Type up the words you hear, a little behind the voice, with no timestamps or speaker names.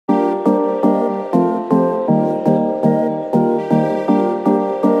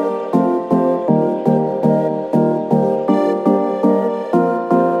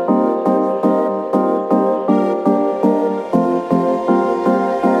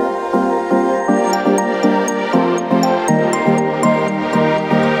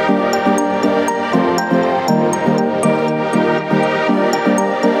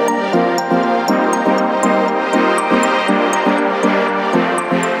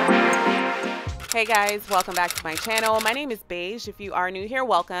Hey guys, welcome back to my channel. My name is Beige. If you are new here,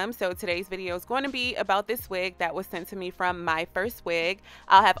 welcome. So today's video is going to be about this wig that was sent to me from My First Wig.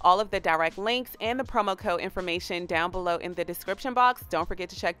 I'll have all of the direct links and the promo code information down below in the description box. Don't forget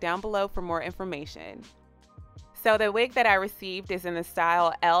to check down below for more information. So the wig that I received is in the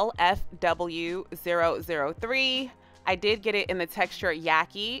style LFW003. I did get it in the texture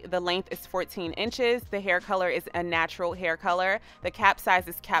Yaki. The length is 14 inches. The hair color is a natural hair color. The cap size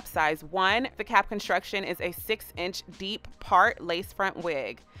is cap size 1. The cap construction is a 6-inch deep part lace front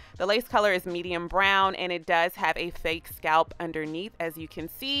wig. The lace color is medium brown and it does have a fake scalp underneath, as you can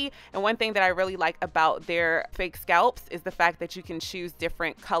see. And one thing that I really like about their fake scalps is the fact that you can choose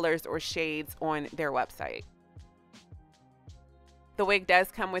different colors or shades on their website. The wig does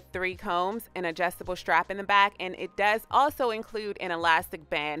come with 3 combs, an adjustable strap in the back, and it does also include an elastic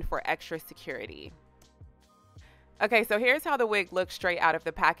band for extra security. Okay, so here's how the wig looks straight out of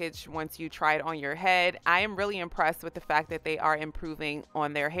the package once you try it on your head. I am really impressed with the fact that they are improving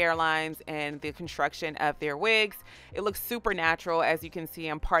on their hairlines and the construction of their wigs. It looks super natural. As you can see,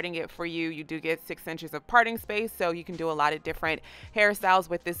 I'm parting it for you. You do get 6 inches of parting space, so you can do a lot of different hairstyles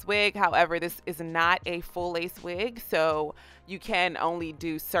with this wig. However, this is not a full lace wig, so you can only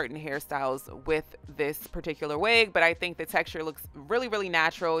do certain hairstyles with this particular wig, but I think the texture looks really, really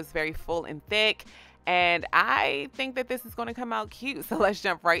natural. It's very full and thick. And I think that this is going to come out cute. So let's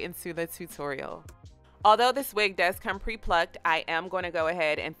jump right into the tutorial. Although this wig does come pre-plucked, I am going to go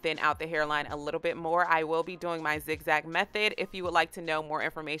ahead and thin out the hairline a little bit more. I will be doing my zigzag method. If you would like to know more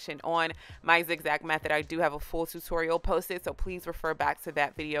information on my zigzag method, I do have a full tutorial posted, so please refer back to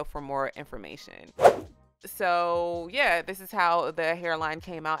that video for more information. So yeah, this is how the hairline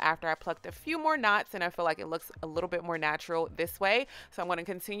came out after I plucked a few more knots, and I feel like it looks a little bit more natural this way. So I'm going to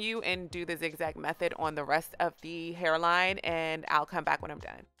continue and do the zigzag method on the rest of the hairline, and I'll come back when I'm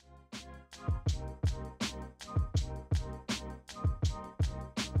done.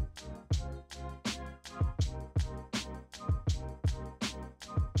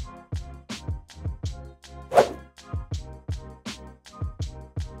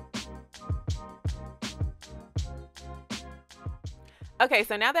 Okay,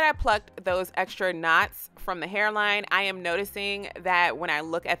 so now that I plucked those extra knots from the hairline, I am noticing that when I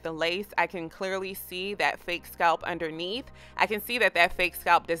look at the lace, I can clearly see that fake scalp underneath. I can see that that fake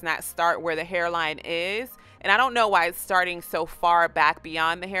scalp does not start where the hairline is. And I don't know why it's starting so far back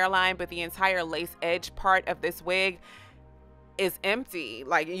beyond the hairline, but the entire lace edge part of this wig is empty.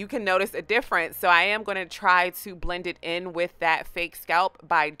 Like, you can notice a difference. So I am going to try to blend it in with that fake scalp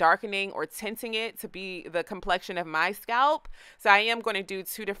by darkening or tinting it to be the complexion of my scalp. So I am going to do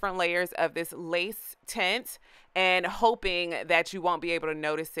 2 different layers of this lace tint, and hoping that you won't be able to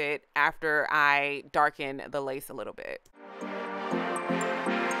notice it after I darken the lace a little bit.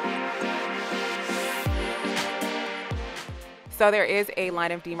 So there is a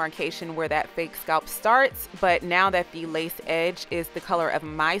line of demarcation where that fake scalp starts, but now that the lace edge is the color of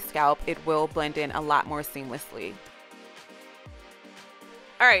my scalp, it will blend in a lot more seamlessly.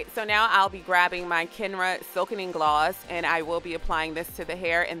 All right, so now I'll be grabbing my Kenra Silkening Gloss, and I will be applying this to the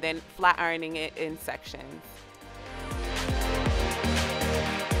hair and then flat ironing it in sections.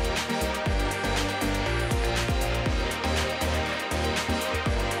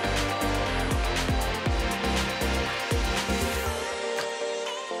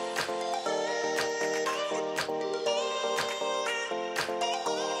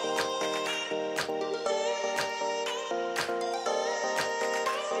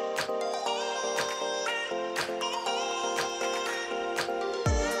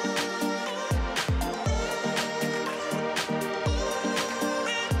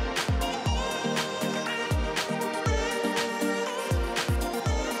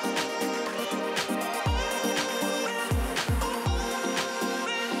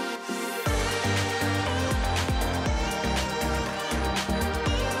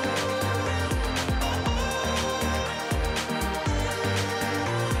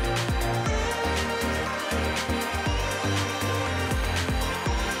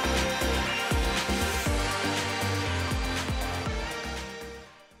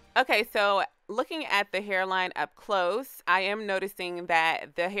 Okay, so looking at the hairline up close, I am noticing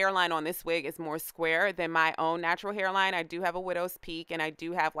that the hairline on this wig is more square than my own natural hairline. I do have a widow's peak, and I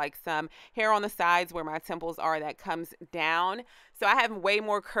do have like some hair on the sides where my temples are that comes down. So I have way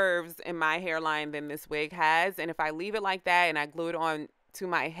more curves in my hairline than this wig has. And if I leave it like that and I glue it on to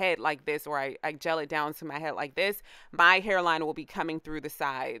my head like this, or I gel it down to my head like this, my hairline will be coming through the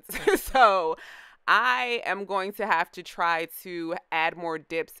sides. So I am going to have to try to add more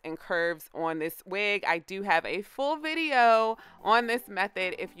dips and curves on this wig. I do have a full video on this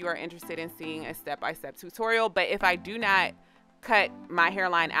method if you are interested in seeing a step-by-step tutorial, but if I do not cut my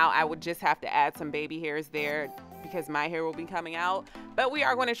hairline out, I would just have to add some baby hairs there because my hair will be coming out. But we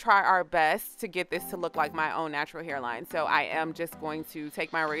are going to try our best to get this to look like my own natural hairline. So I am just going to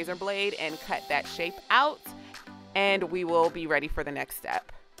take my razor blade and cut that shape out, and we will be ready for the next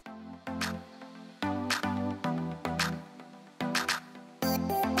step.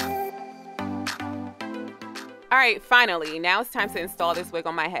 All right, finally, now it's time to install this wig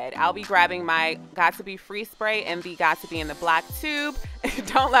on my head. I'll be grabbing my Got2b Free Spray and the Got2b in the black tube.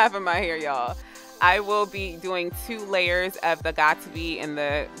 Don't laugh at my hair, y'all. I will be doing 2 layers of the Got2b in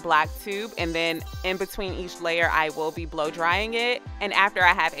the black tube, and then in between each layer, I will be blow drying it. And after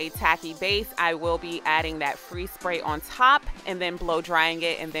I have a tacky base, I will be adding that free spray on top and then blow drying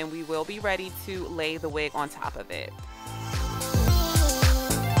it, and then we will be ready to lay the wig on top of it.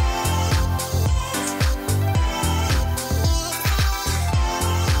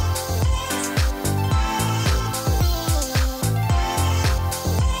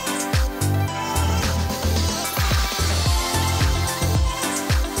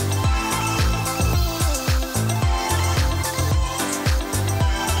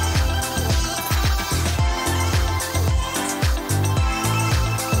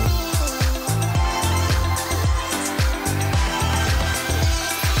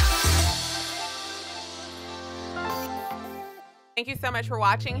 Thank you so much for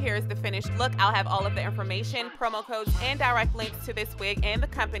watching. Here's the finished look. I'll have all of the information, promo codes, and direct links to this wig and the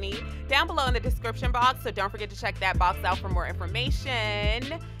company down below in the description box, so don't forget to check that box out for more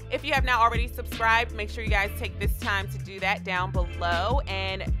information. If you have not already subscribed, make sure you guys take this time to do that down below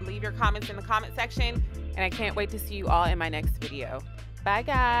and leave your comments in the comment section. And I can't wait to see you all in my next video. Bye,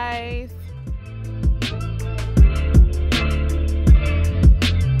 guys.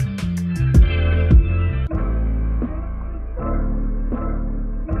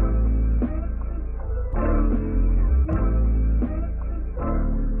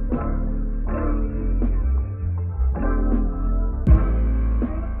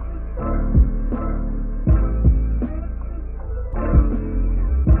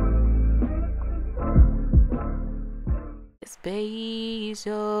 Beige,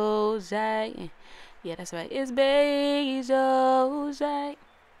 Ojai. Yeah, that's right. It's beige, Ojai.